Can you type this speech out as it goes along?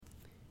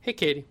Hey,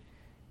 Katie.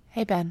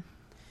 Hey, Ben.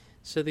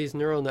 So these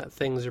neural net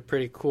things are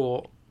pretty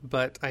cool,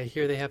 but I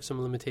hear they have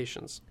some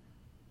limitations.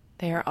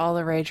 They are all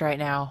the rage right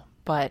now,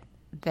 but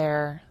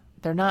they're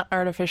not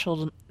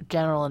artificial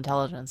general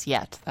intelligence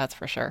yet, that's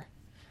for sure.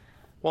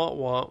 Wah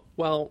wah.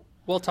 Well,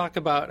 we'll talk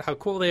about how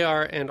cool they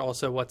are and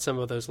also what some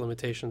of those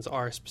limitations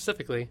are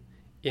specifically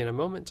in a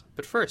moment.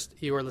 But first,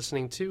 you are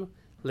listening to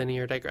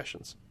Linear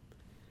Digressions.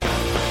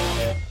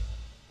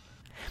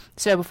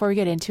 So before we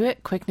get into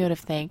it, quick note of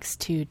thanks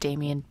to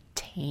Damien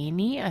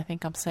Taney. I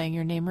think I'm saying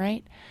your name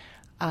right.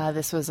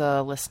 This was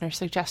a listener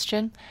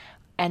suggestion,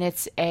 and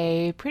it's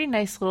a pretty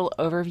nice little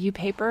overview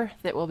paper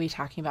that we'll be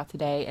talking about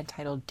today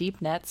entitled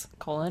Deep Nets,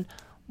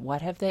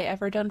 What Have They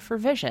Ever Done for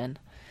Vision?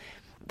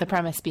 The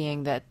premise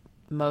being that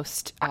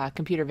most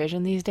computer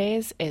vision these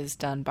days is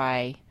done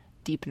by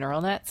deep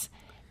neural nets,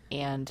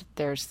 and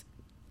there's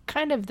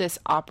kind of this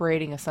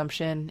operating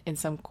assumption in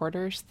some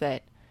quarters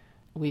that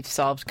we've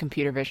solved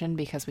computer vision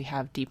because we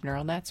have deep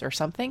neural nets or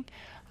something,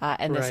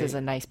 and this is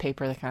a nice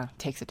paper that kind of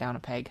takes it down a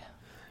peg.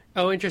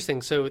 Oh,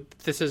 interesting. So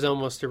this is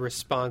almost a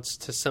response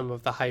to some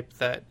of the hype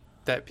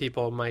that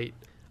people might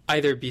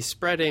either be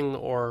spreading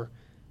or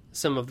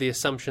some of the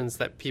assumptions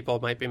that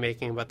people might be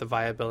making about the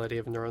viability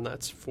of neural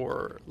nets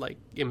for like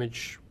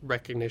image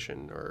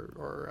recognition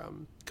or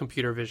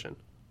computer vision.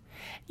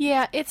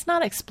 Yeah, it's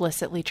not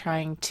explicitly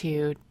trying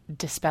to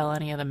dispel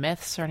any of the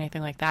myths or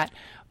anything like that,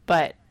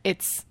 but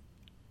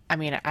I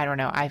don't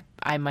know.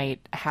 I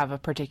might have a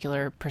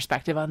particular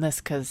perspective on this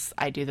because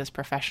I do this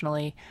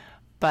professionally,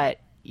 but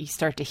you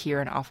start to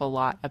hear an awful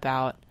lot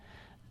about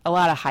a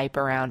lot of hype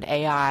around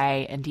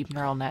AI and deep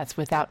neural nets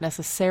without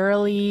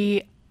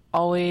necessarily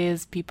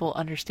always people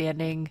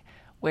understanding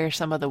where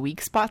some of the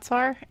weak spots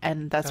are,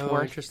 and that's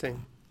worth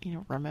interesting.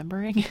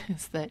 Remembering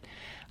is that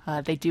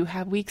they do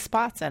have weak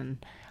spots,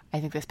 and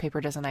I think this paper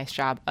does a nice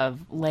job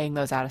of laying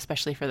those out,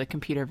 especially for the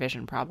computer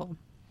vision problem.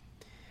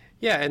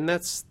 Yeah, and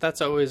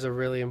that's always a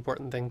really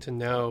important thing to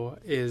know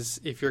is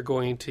if you're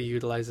going to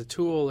utilize a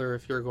tool or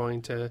if you're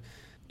going to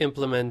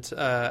implement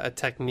a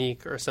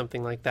technique or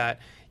something like that,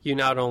 you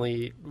not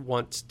only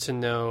want to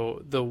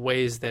know the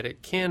ways that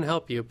it can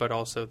help you, but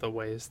also the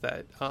ways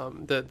that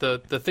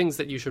the things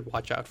that you should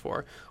watch out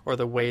for, or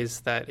the ways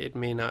that it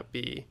may not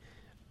be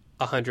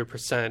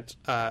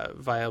 100%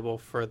 viable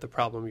for the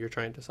problem you're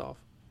trying to solve.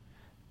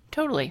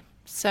 Totally.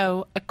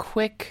 So a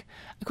quick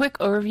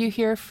overview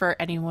here for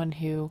anyone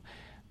who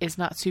is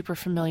not super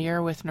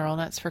familiar with neural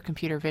nets for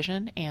computer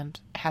vision and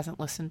hasn't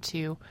listened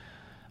to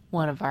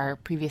one of our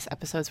previous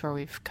episodes where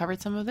we've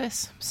covered some of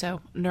this.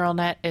 So neural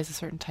net is a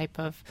certain type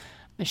of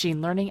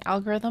machine learning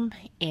algorithm,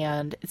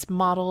 and it's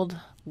modeled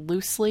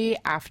loosely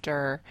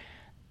after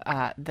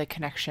the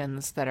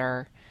connections that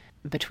are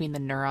between the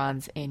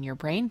neurons in your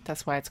brain.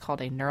 That's why it's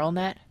called a neural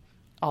net.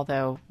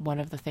 Although one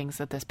of the things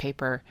that this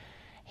paper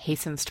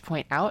hastens to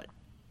point out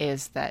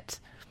is that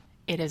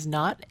it is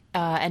not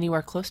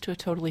anywhere close to a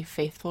totally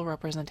faithful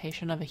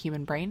representation of a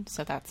human brain.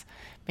 So that's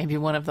maybe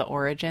one of the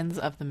origins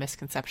of the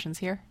misconceptions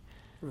here.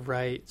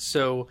 Right.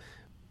 So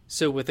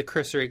with a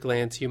cursory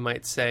glance, you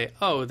might say,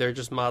 oh, they're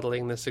just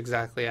modeling this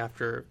exactly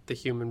after the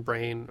human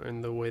brain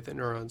and the way that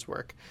neurons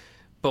work.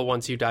 But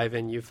once you dive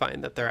in, you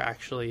find that there are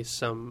actually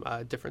some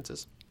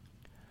differences.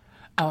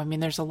 Oh, I mean,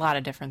 there's a lot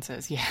of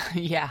differences.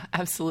 Yeah,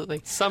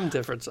 absolutely. Some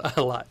difference,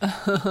 a lot.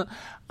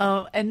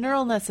 And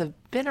neural nets have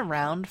been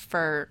around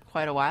for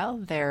quite a while.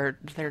 They're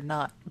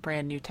not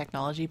brand new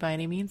technology by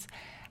any means.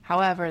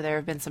 However, there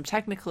have been some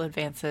technical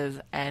advances,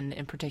 and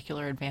in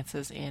particular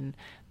advances in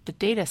the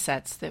data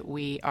sets that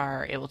we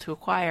are able to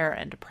acquire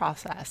and to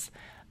process,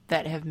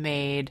 that have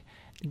made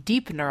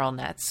deep neural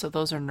nets. So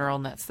those are neural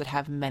nets that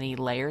have many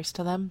layers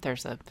to them.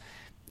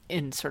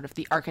 In sort of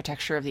the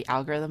architecture of the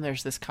algorithm,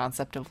 there's this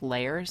concept of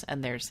layers,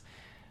 and there's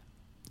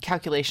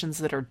calculations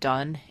that are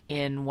done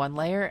in one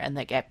layer and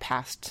that get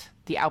passed,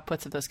 the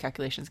outputs of those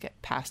calculations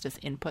get passed as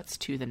inputs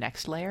to the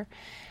next layer.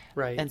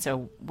 Right. And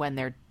so when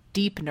they're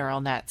deep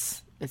neural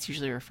nets, it's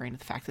usually referring to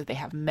the fact that they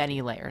have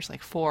many layers,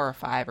 like 4 or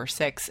 5 or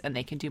 6, and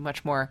they can do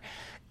much more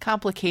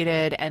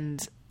complicated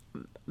and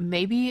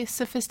maybe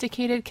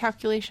sophisticated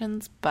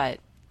calculations. But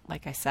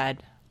like I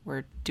said,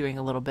 we're doing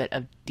a little bit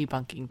of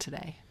debunking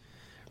today.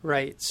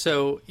 Right.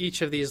 So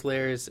each of these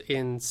layers,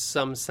 in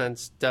some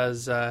sense,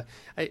 does. I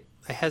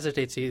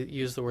hesitate to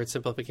use the word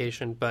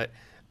simplification, but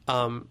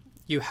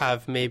you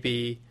have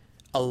maybe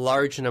a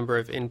large number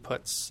of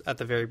inputs at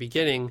the very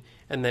beginning,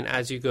 and then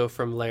as you go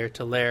from layer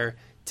to layer,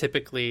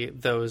 typically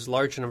those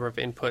large number of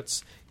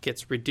inputs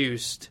gets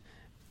reduced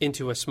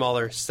into a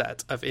smaller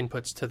set of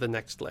inputs to the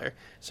next layer.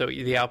 So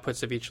the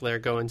outputs of each layer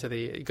are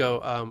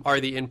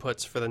the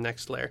inputs for the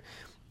next layer.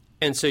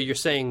 And so you're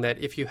saying that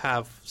if you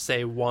have,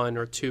 say, 1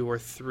 or 2 or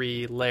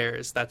 3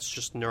 layers, that's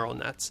just neural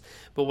nets.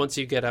 But once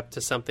you get up to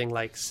something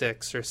like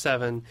 6 or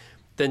 7,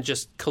 then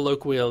just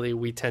colloquially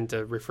we tend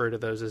to refer to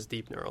those as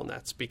deep neural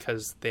nets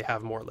because they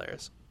have more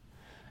layers.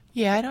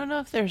 Yeah, I don't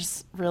know if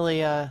there's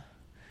really an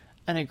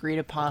agreed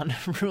upon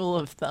rule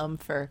of thumb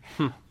for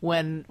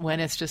when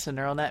it's just a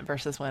neural net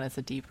versus when it's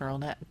a deep neural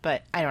net.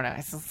 But I don't know.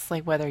 It's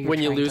like whether you're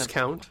when you lose to...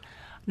 count.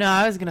 No,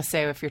 I was going to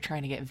say if you're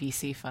trying to get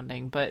VC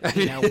funding, but,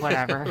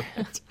 whatever.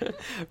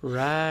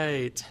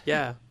 Right.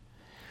 Yeah.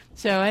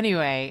 So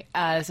anyway,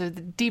 so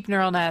the deep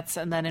neural nets,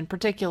 and then in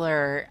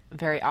particular,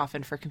 very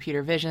often for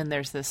computer vision,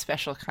 there's this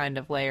special kind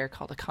of layer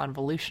called a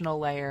convolutional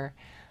layer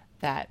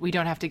that we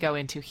don't have to go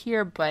into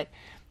here, but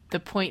the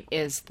point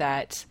is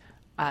that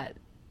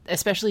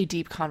especially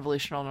deep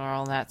convolutional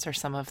neural nets are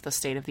some of the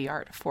state of the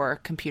art for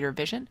computer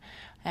vision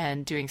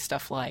and doing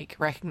stuff like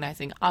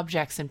recognizing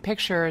objects in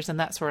pictures and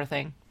that sort of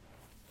thing.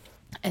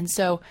 And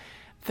so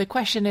the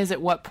question is,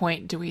 at what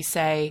point do we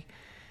say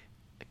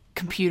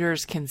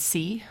computers can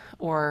see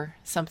or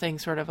something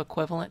sort of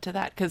equivalent to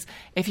that? Because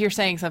if you're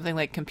saying something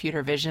like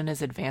computer vision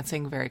is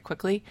advancing very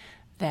quickly,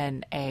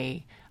 then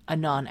a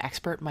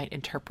non-expert might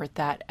interpret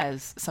that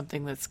as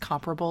something that's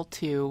comparable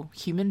to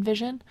human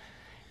vision.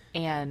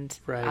 And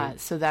right.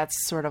 So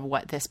that's sort of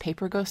what this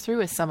paper goes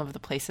through, is some of the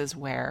places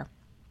where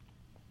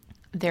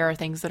there are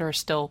things that are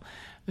still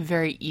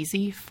very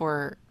easy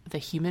for the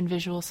human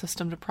visual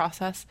system to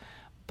process,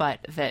 but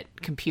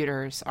that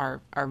computers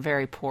are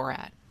very poor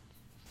at.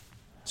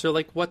 So,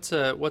 like, what's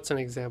an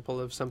example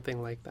of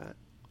something like that?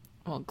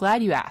 Well,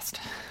 glad you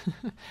asked,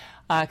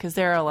 because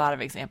there are a lot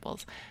of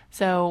examples.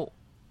 So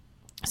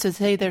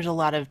say there's a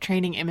lot of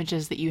training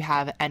images that you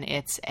have, and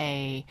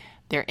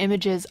they're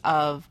images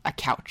of a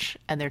couch,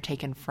 and they're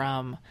taken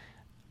from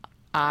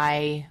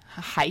eye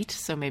height,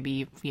 so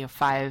maybe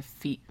 5,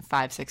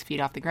 6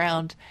 feet off the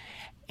ground,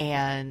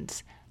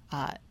 and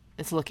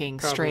it's looking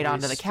Probably straight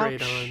onto the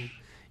couch. On.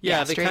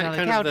 Yeah, the straight kind, on the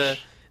kind couch. of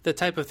the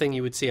type of thing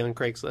you would see on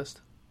Craigslist.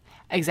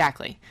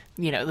 Exactly.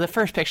 The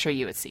first picture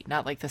you would see,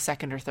 not like the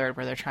second or third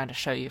where they're trying to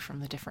show you from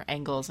the different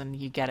angles and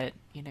you get it,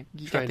 you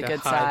trying get the to good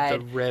hide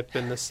side. the rip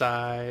in the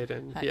side,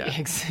 and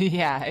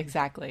Yeah,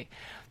 exactly.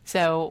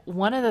 So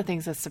one of the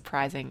things that's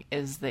surprising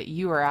is that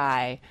you or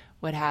I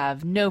would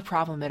have no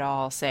problem at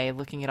all, say,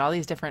 looking at all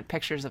these different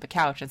pictures of a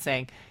couch and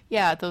saying,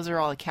 yeah, those are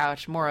all a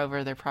couch.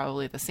 Moreover, they're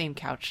probably the same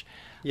couch.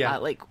 Yeah.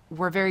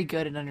 We're very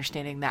good at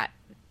understanding that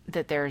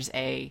there's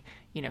a,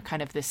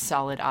 kind of this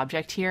solid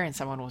object here and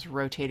someone was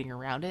rotating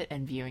around it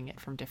and viewing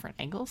it from different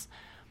angles.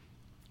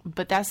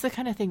 But that's the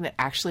kind of thing that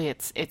actually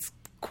it's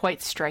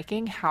quite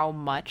striking how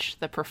much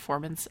the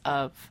performance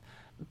of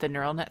the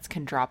neural nets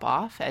can drop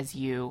off as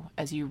you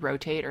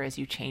rotate or as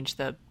you change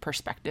the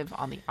perspective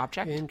on the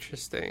object.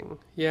 Interesting.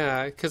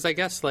 Yeah, because I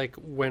guess, like,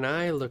 when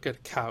I look at a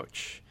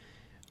couch,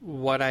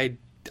 what I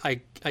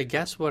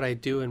guess what I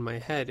do in my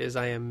head is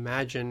I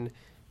imagine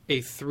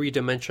a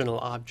three-dimensional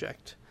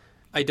object.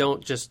 I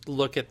don't just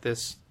look at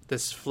this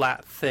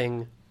flat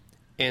thing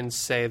and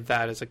say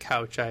that is a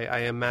couch.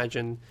 I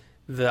imagine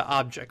the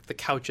object, the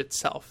couch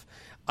itself.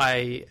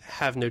 I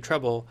have no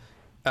trouble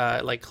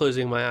like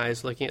closing my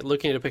eyes, looking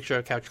at a picture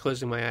of a couch,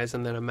 closing my eyes,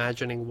 and then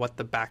imagining what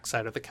the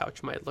backside of the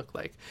couch might look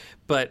like.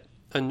 But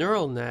a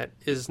neural net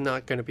is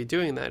not going to be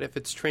doing that. If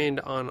it's trained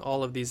on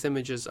all of these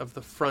images of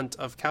the front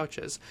of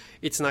couches,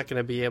 it's not going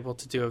to be able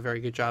to do a very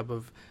good job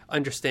of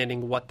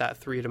understanding what that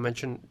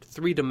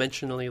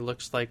three-dimensionally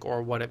looks like,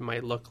 or what it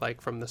might look like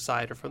from the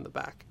side or from the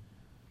back.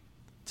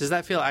 Does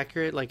that feel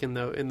accurate, like in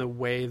the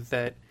way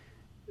that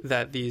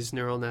these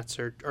neural nets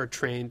are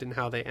trained and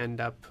how they end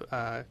up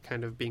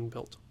kind of being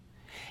built?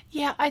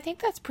 Yeah, I think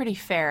that's pretty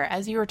fair.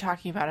 As you were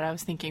talking about it, I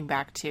was thinking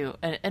back to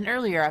an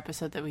earlier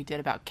episode that we did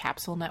about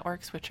capsule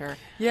networks, which are...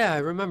 Yeah, I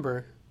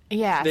remember.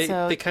 Yeah,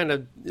 they kind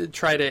of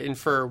try to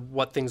infer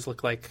what things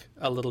look like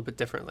a little bit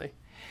differently.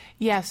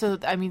 Yeah, so,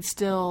 I mean,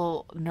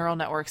 still neural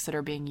networks that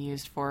are being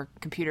used for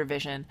computer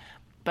vision,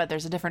 but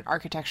there's a different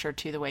architecture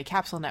to the way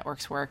capsule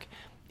networks work.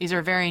 These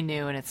are very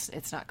new, and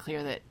it's not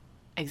clear that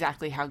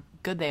exactly how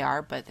good they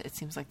are, but it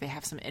seems like they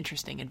have some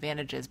interesting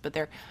advantages. But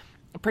they're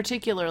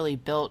particularly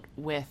built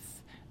with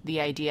the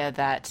idea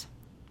that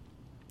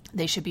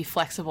they should be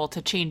flexible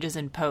to changes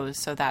in pose.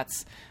 So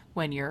that's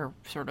when you're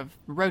sort of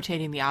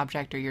rotating the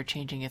object, or you're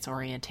changing its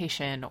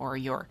orientation, or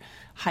your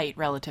height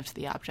relative to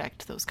the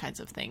object, those kinds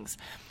of things.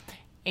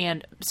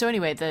 And so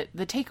anyway, the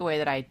takeaway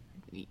that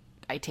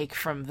I take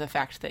from the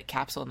fact that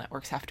capsule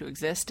networks have to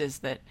exist is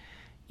that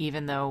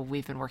even though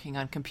we've been working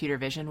on computer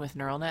vision with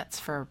neural nets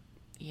for,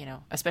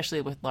 especially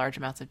with large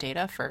amounts of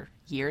data for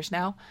years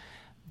now,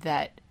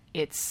 that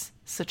it's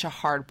such a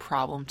hard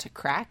problem to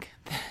crack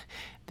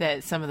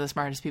that some of the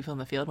smartest people in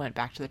the field went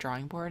back to the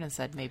drawing board and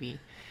said, maybe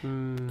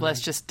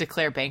let's just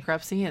declare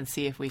bankruptcy and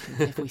see if we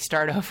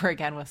start over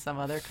again with some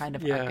other kind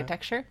of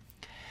architecture.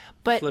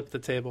 But flip the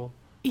table.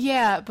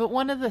 Yeah, but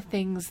one of the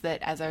things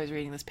that, as I was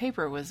reading this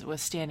paper, was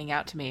standing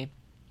out to me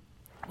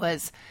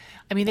was,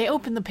 I mean, they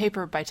opened the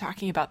paper by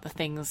talking about the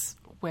things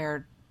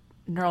where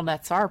neural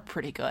nets are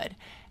pretty good. And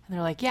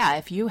they're like, yeah,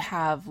 if you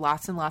have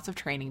lots and lots of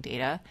training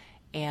data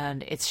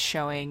and it's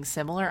showing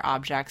similar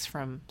objects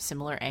from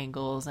similar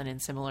angles and in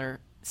similar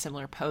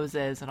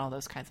poses and all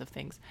those kinds of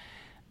things,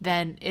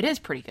 then it is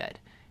pretty good.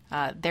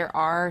 There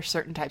are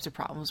certain types of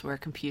problems where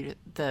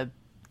the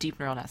deep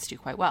neural nets do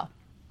quite well.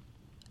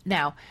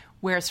 Now,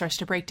 where it starts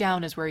to break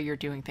down is where you're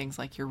doing things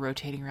like you're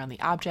rotating around the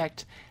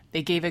object.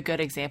 They gave a good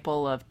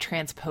example of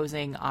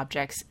transposing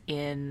objects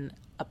in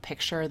a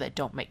picture that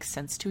don't make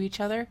sense to each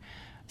other.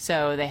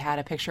 So they had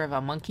a picture of a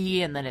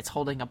monkey and then it's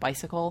holding a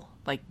bicycle.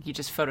 Like you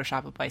just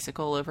Photoshop a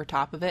bicycle over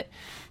top of it.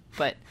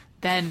 But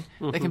then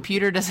the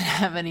computer doesn't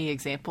have any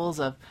examples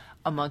of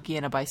a monkey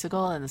and a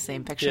bicycle in the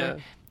same picture.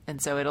 Yeah.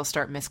 And so it'll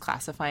start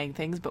misclassifying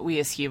things. But we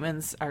as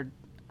humans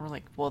we're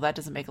like, well, that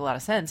doesn't make a lot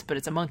of sense, but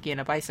it's a monkey and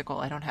a bicycle.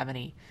 I don't have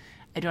any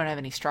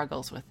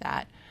struggles with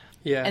that.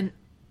 Yeah. And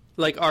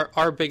like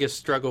our biggest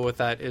struggle with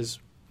that is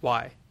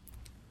why?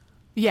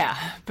 yeah,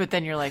 but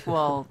then you're like,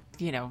 well,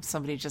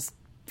 somebody just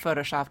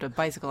photoshopped a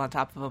bicycle on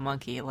top of a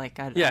monkey. Like,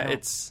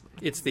 it's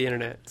the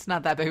internet. It's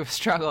not that big of a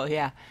struggle,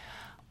 yeah.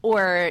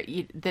 Or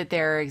that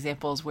there are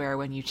examples where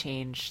when you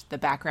change the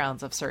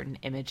backgrounds of certain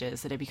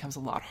images, that it becomes a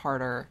lot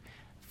harder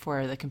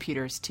for the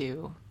computers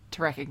to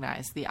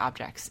recognize the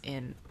objects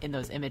in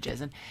those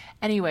images. And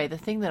anyway, the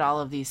thing that all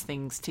of these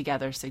things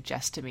together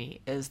suggest to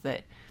me is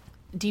that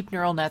deep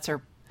neural nets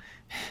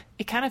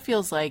it kind of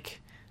feels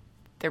like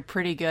they're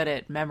pretty good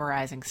at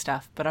memorizing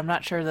stuff, but I'm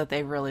not sure that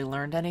they've really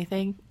learned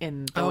anything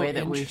in the way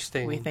that we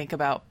think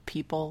about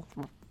people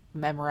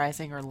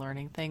memorizing or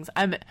learning things.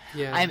 I'm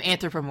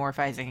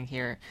anthropomorphizing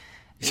here.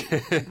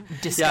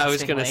 Yeah, I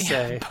was gonna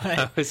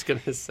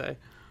say.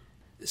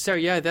 So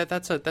yeah,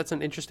 that's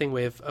an interesting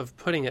way of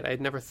putting it.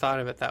 I'd never thought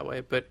of it that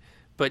way, but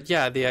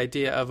yeah, the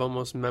idea of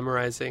almost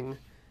memorizing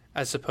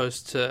as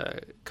opposed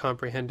to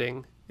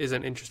comprehending is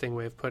an interesting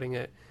way of putting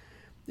it.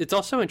 It's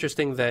also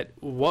interesting that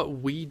what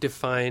we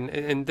define,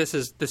 and this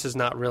is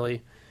not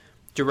really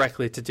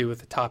directly to do with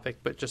the topic,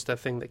 but just a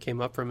thing that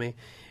came up for me.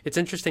 It's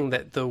interesting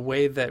that the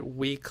way that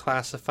we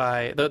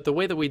classify, the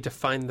way that we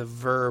define the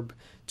verb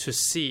to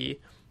see,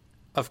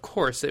 of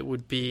course, it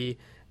would be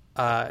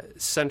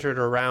centered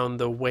around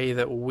the way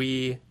that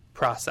we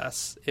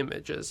process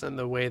images and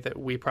the way that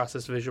we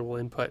process visual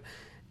input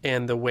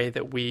and the way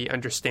that we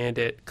understand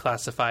it,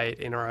 classify it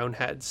in our own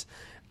heads,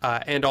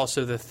 and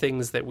also the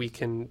things that we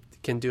can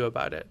do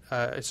about it,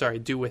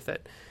 do with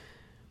it.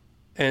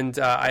 And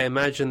I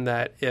imagine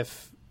that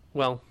if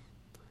the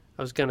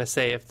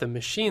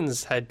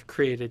machines had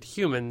created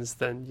humans,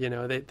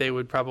 then, they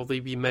would probably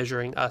be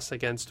measuring us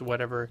against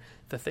whatever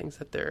the things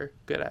that they're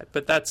good at.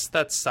 But that's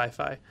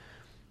sci-fi.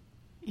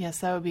 Yes,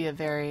 that would be a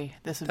very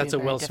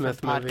Will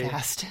Smith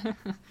podcast.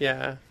 Movie.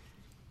 Yeah.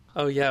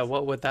 Oh yeah,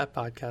 what would that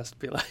podcast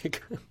be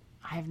like?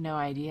 I have no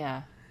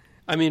idea.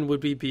 I mean,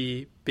 would we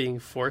be being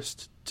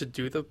forced to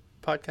do the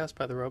podcast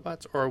by the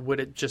robots, or would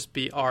it just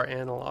be our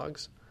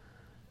analogs,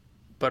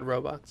 but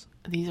robots?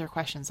 These are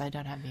questions I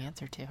don't have the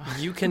answer to.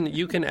 You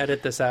can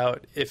edit this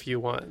out if you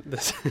want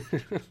this.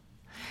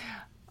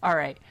 All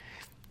right.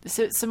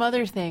 So some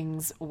other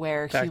things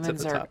where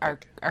humans are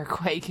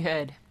quite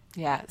good.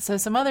 Yeah. So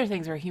some other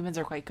things where humans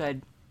are quite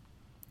good,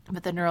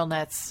 but the neural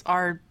nets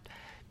are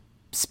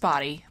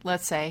spotty,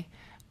 let's say,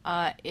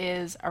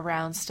 is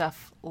around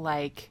stuff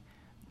like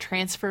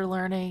transfer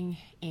learning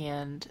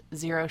and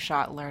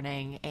zero-shot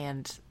learning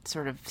and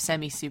sort of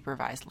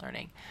semi-supervised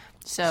learning.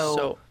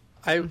 So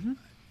I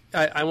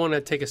want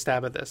to take a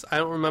stab at this. I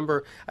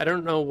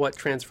don't know what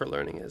transfer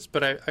learning is,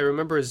 but I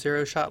remember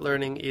zero-shot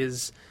learning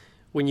is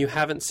when you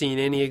haven't seen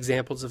any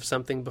examples of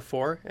something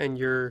before and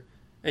you're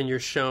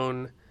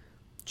shown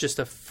just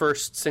a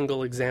first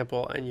single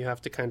example and you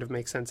have to kind of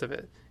make sense of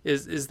it.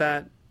 Is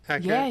that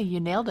accurate? Yeah, you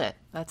nailed it.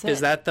 That's it.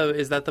 Is that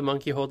the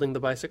monkey holding the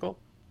bicycle?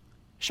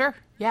 Sure.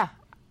 Yeah.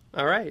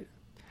 All right.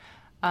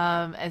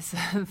 And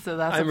so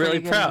that's I'm really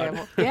proud.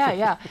 Example.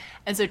 Yeah.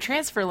 And so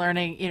transfer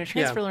learning,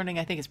 learning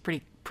I think is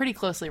pretty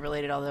closely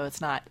related, although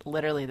it's not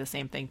literally the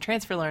same thing.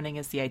 Transfer learning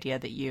is the idea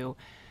that you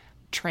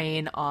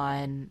train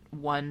on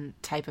one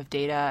type of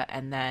data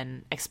and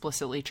then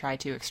explicitly try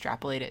to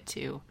extrapolate it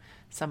to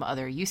some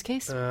other use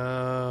case.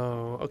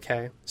 Oh,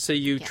 okay. So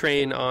you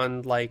train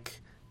on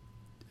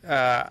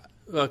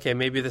okay,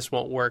 maybe this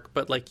won't work,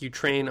 but you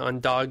train on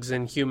dogs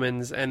and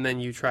humans and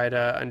then you try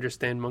to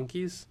understand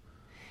monkeys?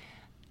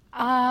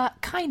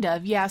 Kind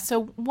of, yeah.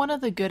 So one of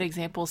the good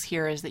examples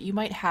here is that you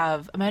might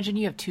imagine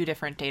you have two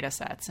different data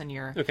sets and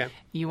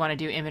you want to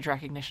do image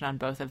recognition on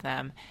both of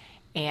them.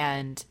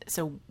 And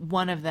so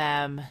one of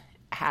them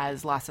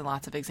has lots and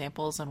lots of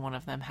examples and one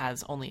of them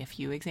has only a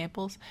few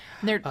examples.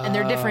 And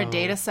they're different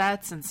data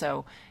sets, and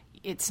so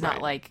it's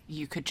not like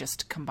you could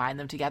just combine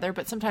them together.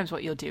 But sometimes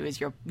what you'll do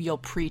is you'll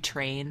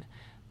pre-train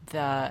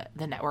the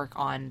network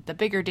on the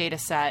bigger data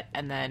set,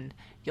 and then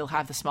you'll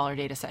have the smaller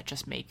data set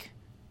just make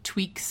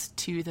tweaks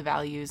to the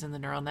values in the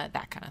neural net,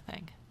 that kind of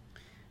thing.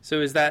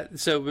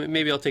 So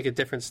maybe I'll take a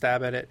different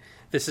stab at it.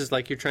 This is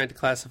like you're trying to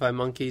classify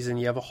monkeys and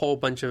you have a whole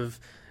bunch of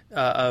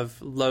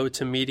low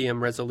to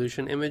medium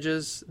resolution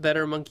images that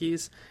are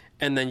monkeys,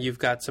 and then you've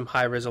got some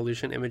high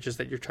resolution images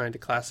that you're trying to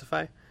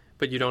classify,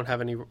 but you don't have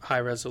any high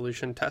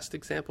resolution test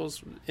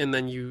examples, and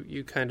then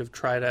you kind of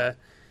try to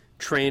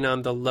train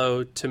on the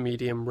low to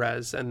medium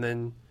res, and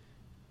then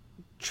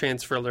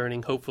transfer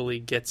learning hopefully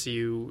gets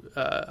you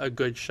a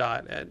good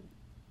shot at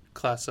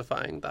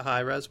classifying the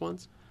high res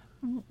ones.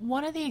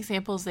 One of the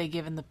examples they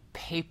give in the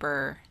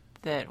paper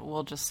that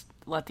we'll just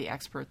let the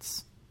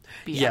experts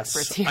be Yes,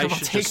 experts here. I We'll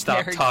should take just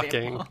stop their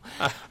talking.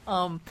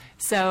 example.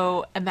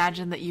 So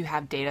imagine that you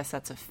have data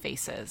sets of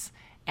faces,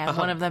 and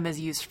one of them is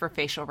used for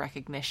facial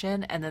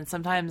recognition. And then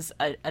sometimes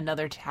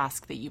another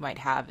task that you might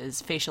have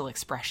is facial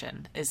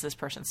expression. Is this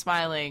person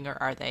smiling, or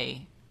are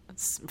they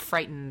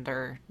frightened,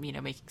 or,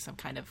 making some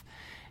kind of,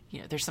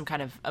 there's some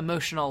kind of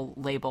emotional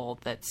label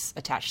that's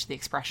attached to the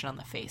expression on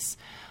the face.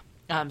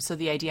 So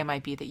the idea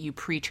might be that you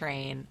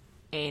pre-train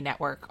a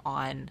network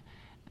on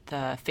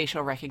the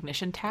facial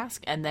recognition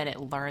task, and then it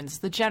learns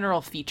the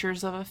general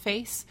features of a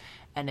face,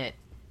 and it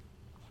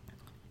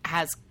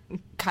has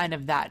kind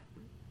of that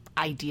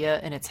idea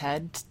in its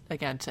head,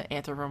 again, to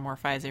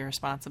anthropomorphize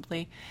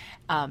irresponsibly.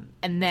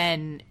 And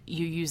then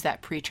you use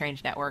that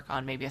pre-trained network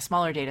on maybe a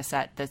smaller data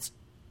set that's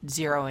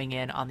zeroing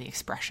in on the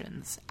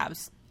expressions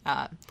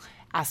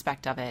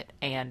aspect of it.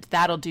 And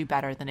that'll do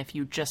better than if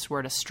you just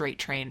were to straight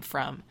train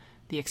from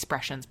the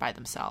expressions by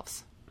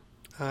themselves.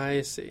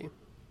 I see.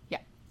 Yeah.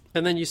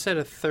 And then you said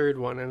a third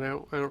one, and I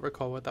don't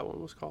recall what that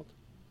one was called.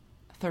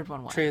 Third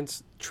one, what?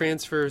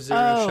 Transfer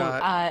zero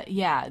shot.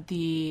 Yeah,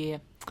 the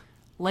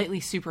lightly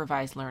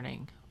supervised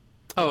learning.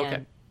 Oh,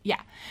 okay.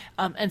 Yeah.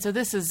 And so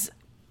this is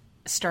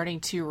starting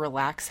to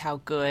relax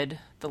how good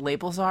the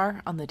labels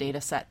are on the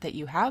data set that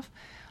you have.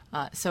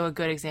 So a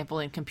good example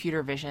in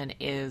computer vision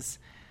is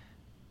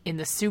in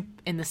the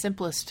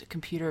simplest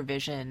computer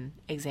vision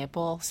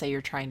example, say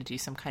you're trying to do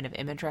some kind of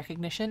image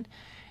recognition,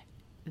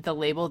 the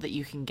label that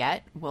you can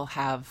get will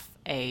have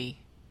the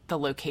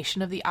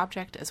location of the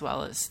object as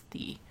well as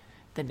the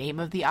name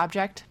of the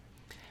object.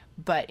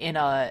 But in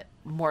a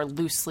more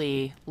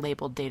loosely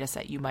labeled data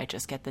set, you might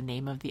just get the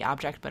name of the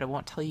object, but it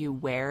won't tell you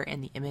where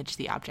in the image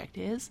the object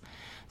is.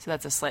 So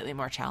that's a slightly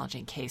more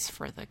challenging case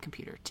for the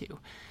computer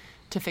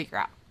to figure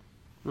out.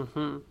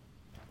 Mm-hmm.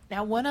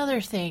 Now, one other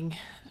thing,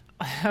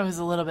 I was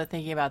a little bit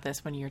thinking about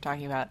this when you were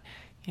talking about,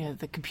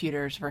 the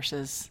computers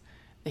versus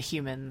the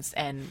humans,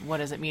 and what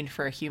does it mean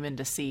for a human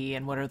to see,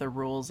 and what are the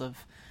rules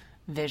of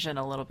vision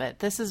a little bit.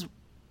 This is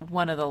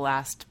one of the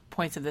last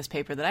points of this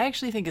paper that I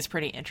actually think is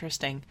pretty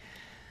interesting.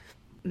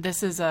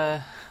 This is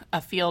a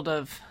field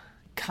of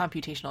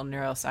computational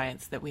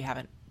neuroscience that we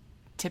haven't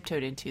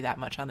tiptoed into that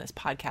much on this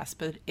podcast,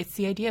 but it's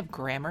the idea of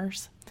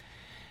grammars.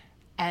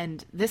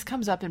 And this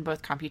comes up in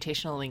both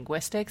computational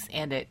linguistics,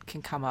 and it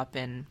can come up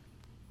in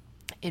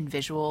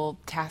visual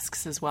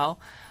tasks as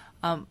well.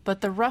 But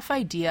the rough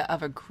idea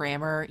of a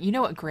grammar, you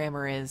know what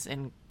grammar is,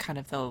 and kind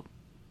of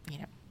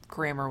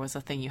grammar was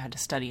a thing you had to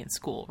study in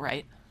school,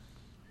 right?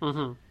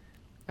 Mm-hmm.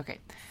 Okay.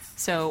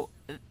 So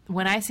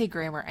when I say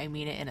grammar, I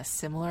mean it in a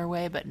similar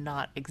way, but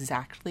not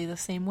exactly the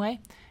same way.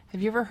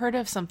 Have you ever heard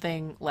of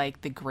something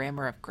like the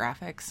grammar of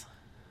graphics?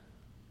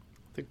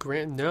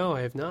 No,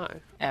 I have not.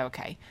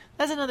 Okay.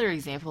 That's another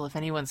example if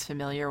anyone's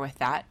familiar with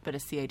that, but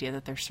it's the idea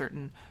that there's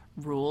certain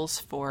rules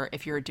for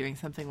if you're doing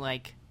something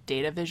like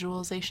data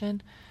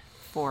visualization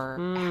for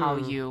how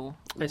you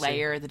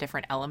layer the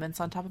different elements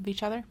on top of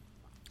each other.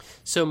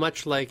 So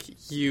much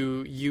like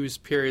you use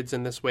periods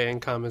in this way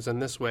and commas in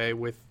this way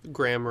with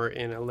grammar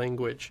in a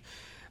language,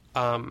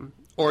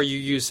 or you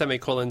use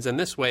semicolons in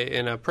this way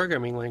in a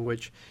programming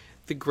language,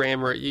 the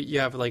grammar, you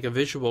have like a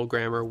visual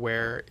grammar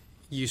where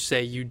you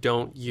say you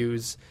don't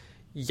use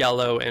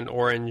yellow and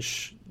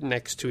orange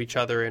next to each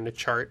other in a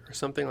chart or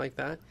something like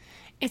that.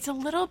 It's a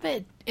little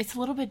bit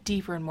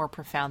deeper and more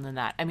profound than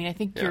that. I mean, I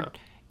think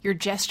you're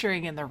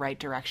gesturing in the right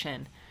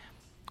direction.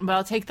 But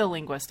I'll take the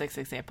linguistics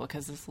example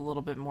because it's a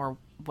little bit more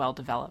well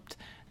developed.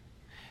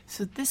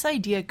 So this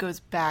idea goes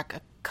back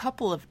a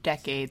couple of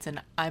decades,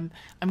 and I'm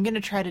going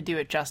to try to do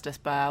it justice,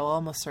 but I will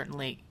almost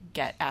certainly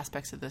get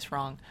aspects of this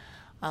wrong.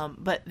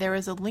 But there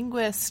was a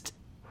linguist,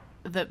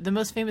 the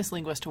most famous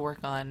linguist to work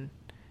on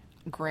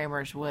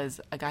grammars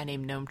was a guy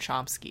named Noam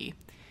Chomsky.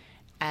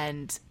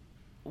 And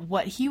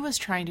what he was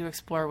trying to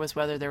explore was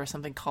whether there was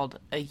something called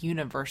a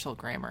universal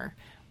grammar,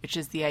 which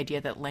is the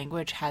idea that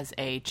language has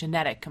a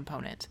genetic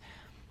component.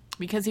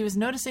 Because he was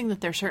noticing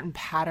that there are certain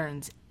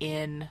patterns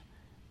in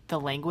the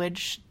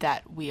language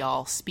that we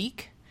all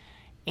speak,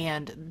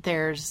 and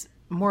there's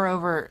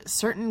moreover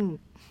certain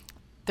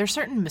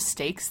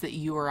mistakes that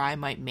you or I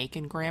might make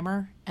in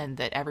grammar and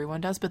that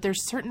everyone does, but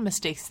there's certain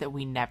mistakes that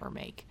we never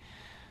make.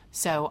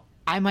 So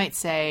I might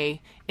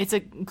say it's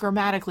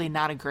grammatically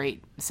not a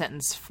great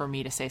sentence for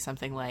me to say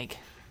something like,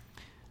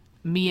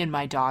 me and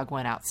my dog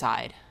went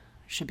outside.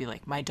 It should be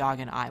like, my dog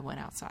and I went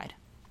outside.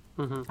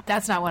 Mm-hmm.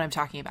 That's not what I'm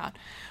talking about.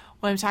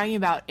 What I'm talking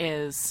about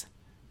is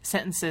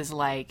sentences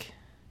like,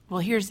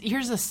 well, here's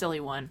a silly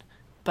one,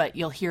 but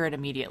you'll hear it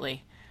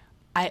immediately.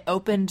 I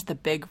opened the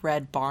big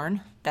red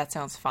barn. That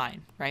sounds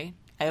fine, right?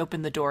 I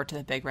opened the door to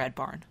the big red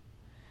barn.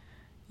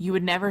 You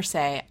would never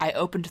say, I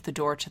opened the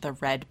door to the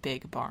red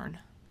big barn.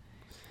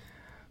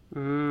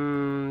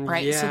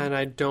 Right? Yeah, so, and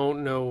I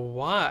don't know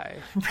why.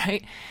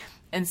 Right?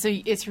 And so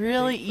it's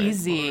really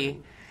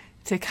easy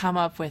to come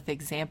up with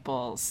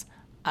examples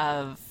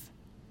of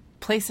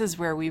places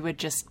where we would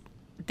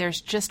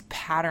there's just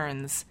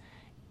patterns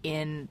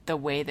in the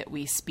way that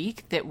we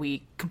speak that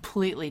we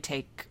completely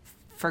take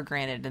for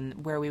granted,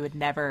 and where we would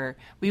never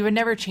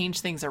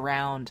change things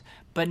around,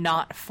 but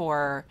not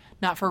for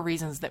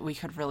reasons that we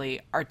could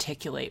really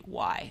articulate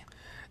why.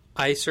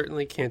 I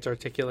certainly can't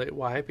articulate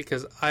why,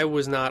 because I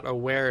was not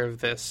aware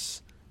of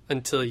this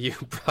until you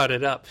brought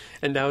it up,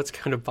 and now it's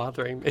kind of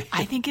bothering me.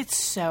 I think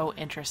it's so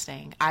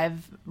interesting.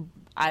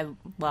 I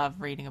love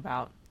reading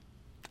about.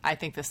 I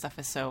think this stuff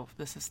is so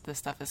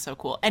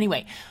cool.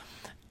 Anyway,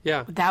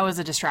 yeah, that was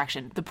a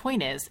distraction. The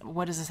point is,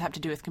 what does this have to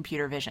do with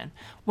computer vision?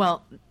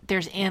 Well,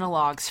 there's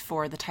analogs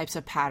for the types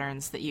of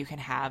patterns that you can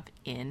have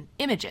in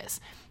images,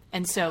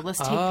 and so let's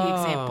take the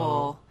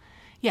example.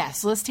 Yeah,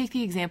 so let's take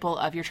the example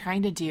of you're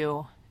trying to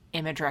do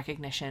image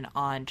recognition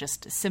on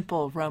just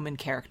simple Roman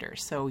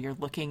characters. So you're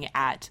looking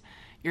at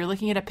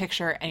a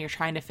picture and you're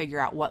trying to figure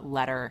out what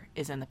letter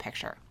is in the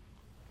picture.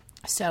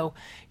 So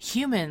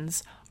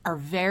humans are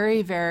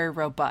very, very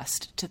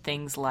robust to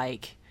things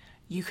like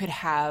you could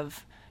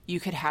have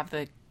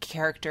the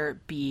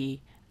character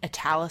be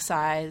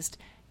italicized.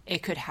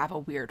 It could have a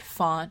weird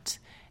font.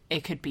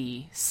 It could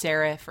be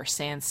serif or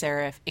sans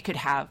serif. It could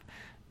have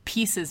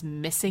pieces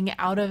missing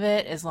out of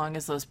it, as long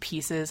as those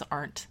pieces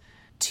aren't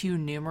too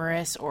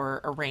numerous or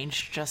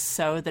arranged just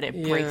so that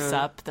it breaks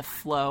up the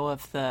flow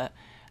of the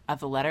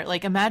letter.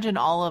 Like, imagine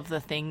all of the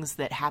things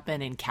that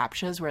happen in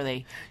CAPTCHAs where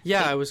they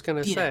I was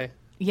gonna say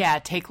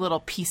take little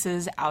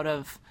pieces out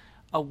of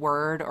a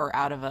word or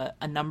out of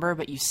a number,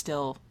 but you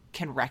still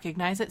can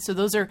recognize it. So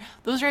those are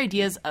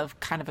ideas of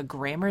kind of a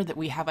grammar, that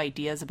we have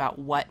ideas about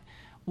what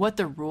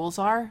the rules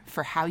are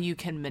for how you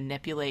can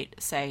manipulate,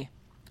 say,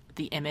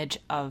 the image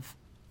of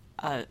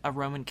a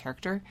Roman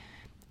character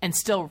and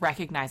still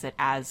recognize it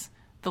as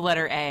the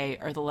letter A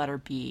or the letter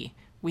B.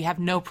 We have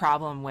no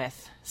problem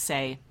with,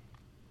 say,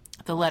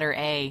 the letter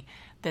A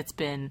that's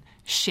been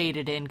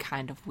shaded in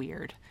kind of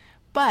weird.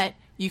 But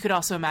you could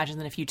also imagine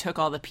that if you took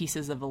all the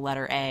pieces of the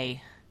letter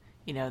A,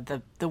 you know,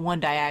 the one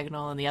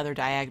diagonal and the other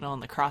diagonal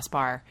and the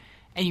crossbar,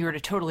 and you were to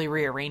totally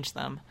rearrange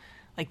them,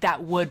 like,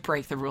 that would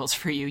break the rules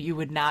for you. You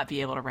would not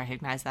be able to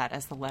recognize that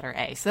as the letter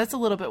A. So that's a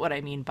little bit what I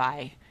mean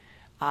by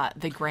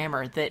the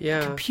grammar, that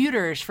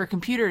for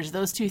computers,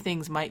 those two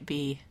things might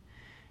be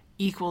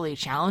equally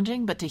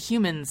challenging, but to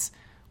humans,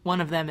 one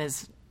of them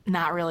is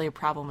not really a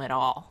problem at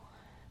all.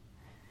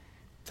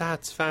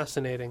 That's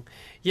fascinating.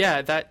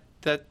 Yeah,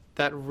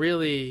 that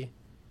really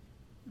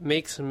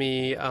makes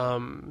me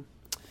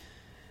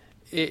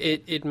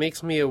it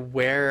makes me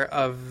aware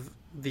of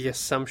the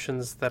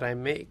assumptions that I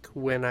make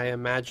when I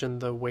imagine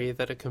the way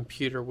that a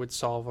computer would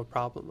solve a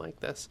problem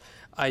like this.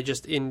 I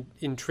just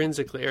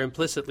intrinsically or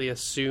implicitly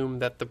assume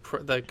that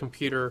the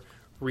computer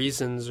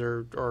reasons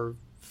or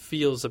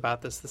feels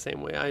about this the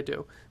same way I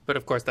do. But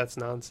of course, that's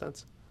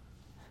nonsense.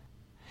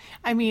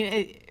 I mean,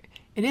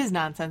 it is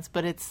nonsense,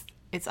 but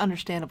it's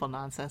understandable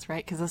nonsense,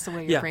 right? Because that's the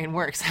way your brain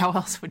works. How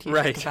else would you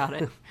think about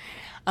it?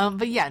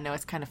 But yeah, no,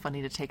 it's kind of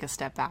funny to take a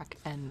step back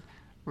and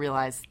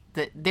realize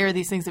that there are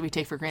these things that we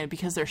take for granted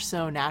because they're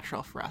so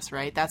natural for us,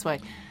 right? That's why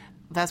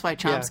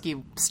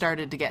Chomsky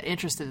started to get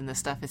interested in this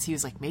stuff. Is he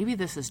was like, maybe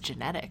this is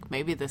genetic.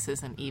 Maybe this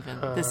isn't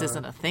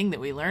a thing that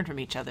we learn from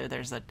each other.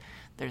 There's a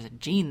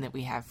gene that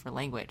we have for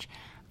language.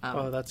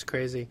 That's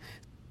crazy.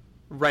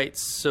 Right.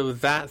 So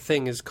that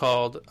thing is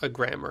called a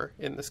grammar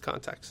in this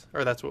context,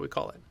 or that's what we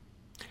call it.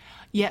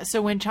 Yeah.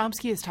 So when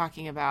Chomsky is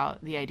talking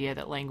about the idea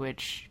that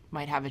language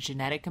might have a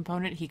genetic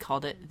component, he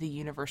called it the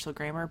universal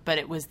grammar. But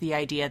it was the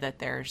idea that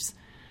there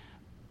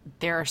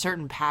are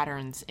certain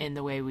patterns in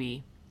the way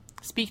we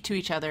speak to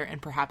each other,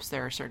 and perhaps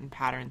there are certain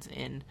patterns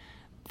in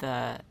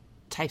the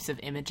types of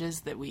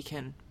images that we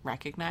can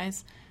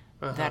recognize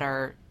that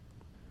are.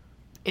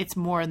 It's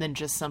more than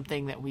just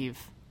something that we've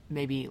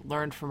maybe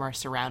learned from our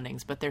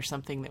surroundings, but there's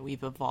something that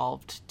we've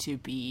evolved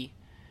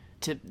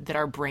that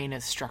our brain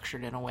is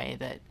structured in a way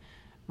that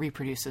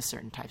reproduces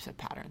certain types of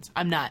patterns.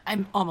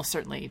 I'm almost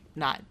certainly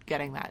not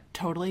getting that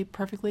totally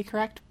perfectly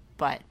correct,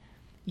 but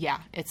yeah,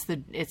 it's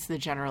the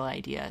general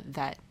idea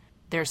that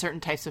there are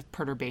certain types of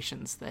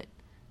perturbations that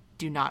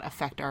do not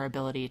affect our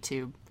ability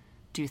to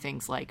do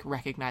things like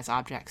recognize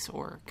objects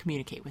or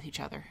communicate with each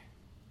other.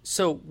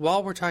 So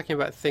while we're talking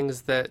about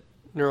things that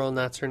neural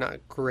nets are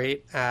not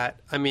great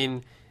at, I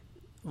mean,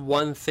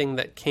 one thing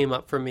that came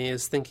up for me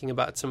is thinking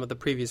about some of the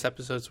previous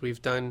episodes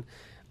we've done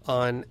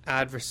on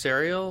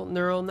adversarial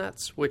neural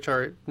nets, which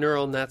are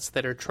neural nets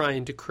that are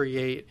trying to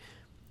create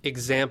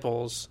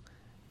examples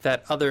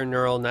that other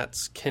neural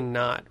nets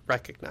cannot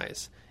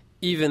recognize,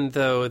 even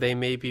though they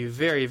may be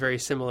very, very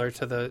similar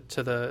to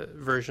the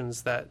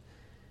versions that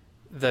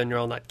the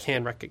neural net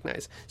can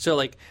recognize. So,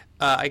 like,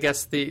 I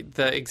guess the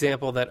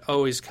example that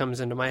always comes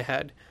into my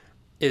head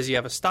is you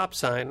have a stop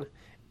sign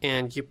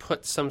and you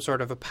put some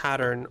sort of a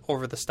pattern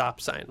over the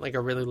stop sign, like a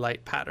really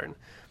light pattern.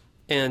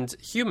 And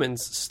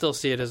humans still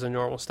see it as a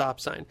normal stop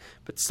sign,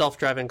 but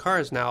self-driving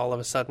cars now all of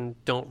a sudden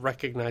don't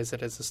recognize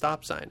it as a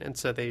stop sign, and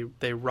so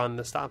they run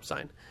the stop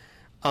sign.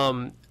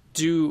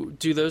 Do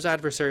those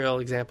adversarial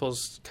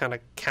examples kind of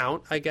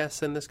count, I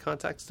guess, in this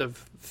context of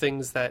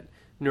things that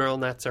neural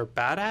nets are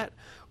bad at,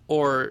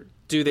 or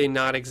do they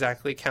not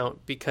exactly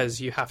count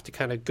because you have to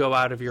kind of go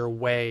out of your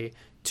way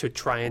to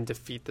try and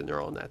defeat the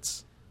neural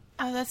nets?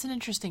 Oh, that's an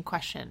interesting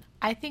question.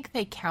 I think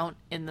they count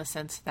in the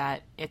sense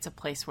that it's a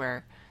place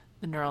where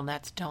the neural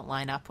nets don't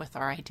line up with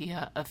our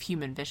idea of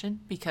human vision,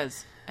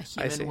 because a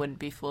human wouldn't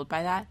be fooled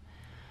by that.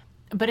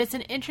 But it's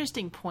an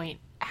interesting point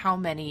how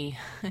many,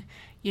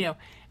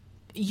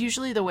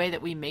 usually the way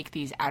that we make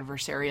these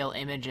adversarial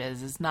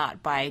images is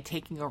not by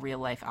taking a real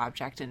life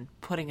object and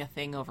putting a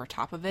thing over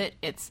top of it.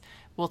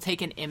 We'll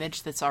take an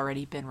image that's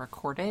already been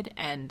recorded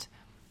and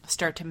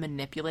start to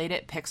manipulate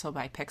it pixel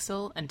by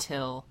pixel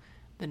until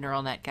the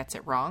neural net gets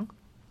it wrong.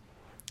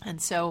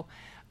 And so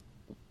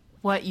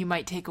what you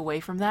might take away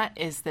from that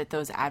is that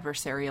those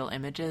adversarial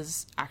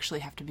images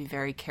actually have to be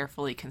very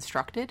carefully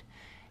constructed.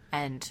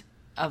 And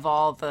of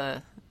all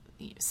the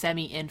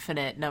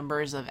semi-infinite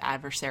numbers of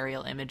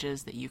adversarial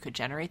images that you could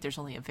generate, there's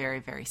only a very,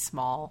 very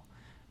small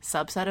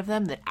subset of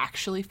them that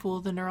actually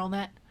fool the neural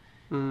net.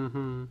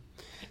 Mm-hmm.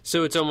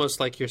 So it's almost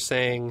like you're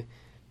saying,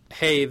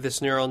 hey,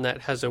 this neural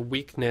net has a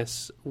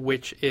weakness,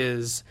 which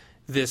is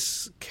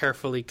this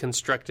carefully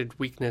constructed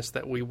weakness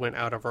that we went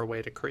out of our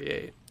way to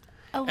create.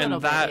 A little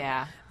bit,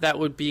 yeah. That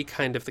would be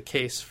kind of the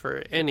case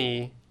for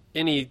any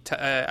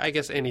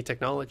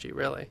technology,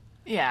 really.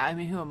 Yeah, I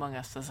mean, who among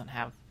us doesn't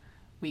have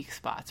weak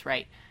spots,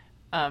 right?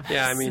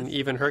 Yeah, I mean,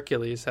 even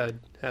Hercules had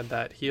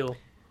that heel.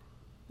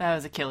 That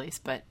was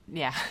Achilles, but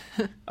yeah.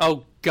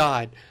 Oh,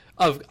 God.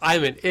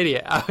 I'm an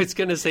idiot. I was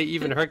going to say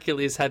even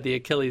Hercules had the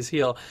Achilles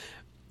heel.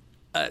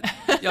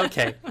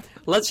 Okay,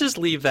 let's just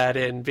leave that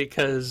in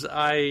because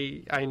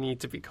I need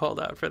to be called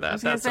out for that. I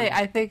was going to say,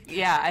 I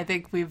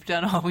think we've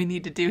done all we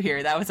need to do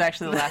here. That was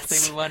actually the last thing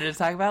we wanted to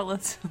talk about.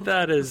 Let's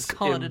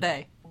call it a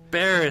day.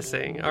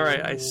 Embarrassing. All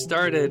right, I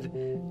started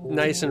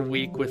nice and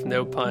weak with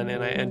no pun,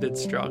 and I ended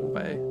strong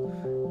by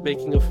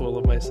making a fool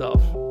of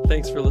myself.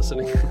 Thanks for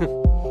listening.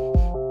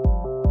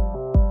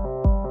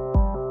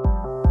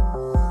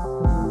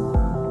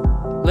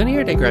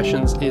 Linear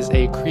Digressions is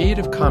a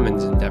Creative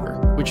Commons endeavor,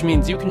 which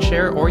means you can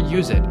share or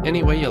use it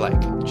any way you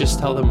like. Just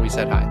tell them we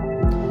said hi.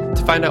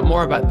 To find out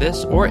more about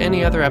this or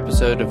any other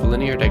episode of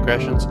Linear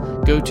Digressions,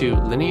 go to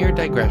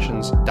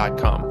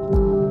lineardigressions.com.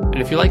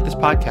 And if you like this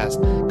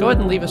podcast, go ahead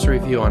and leave us a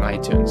review on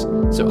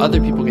iTunes so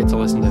other people get to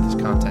listen to this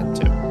content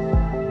too.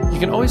 You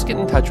can always get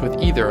in touch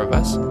with either of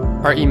us.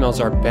 Our emails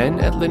are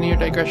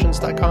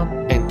ben@lineardigressions.com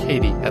and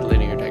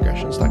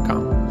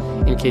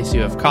katie@lineardigressions.com in case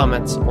you have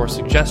comments or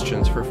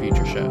suggestions for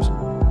future shows.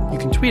 You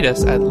can tweet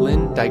us at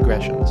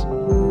lindigressions.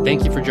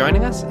 Thank you for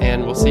joining us,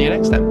 and we'll see you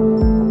next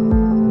time.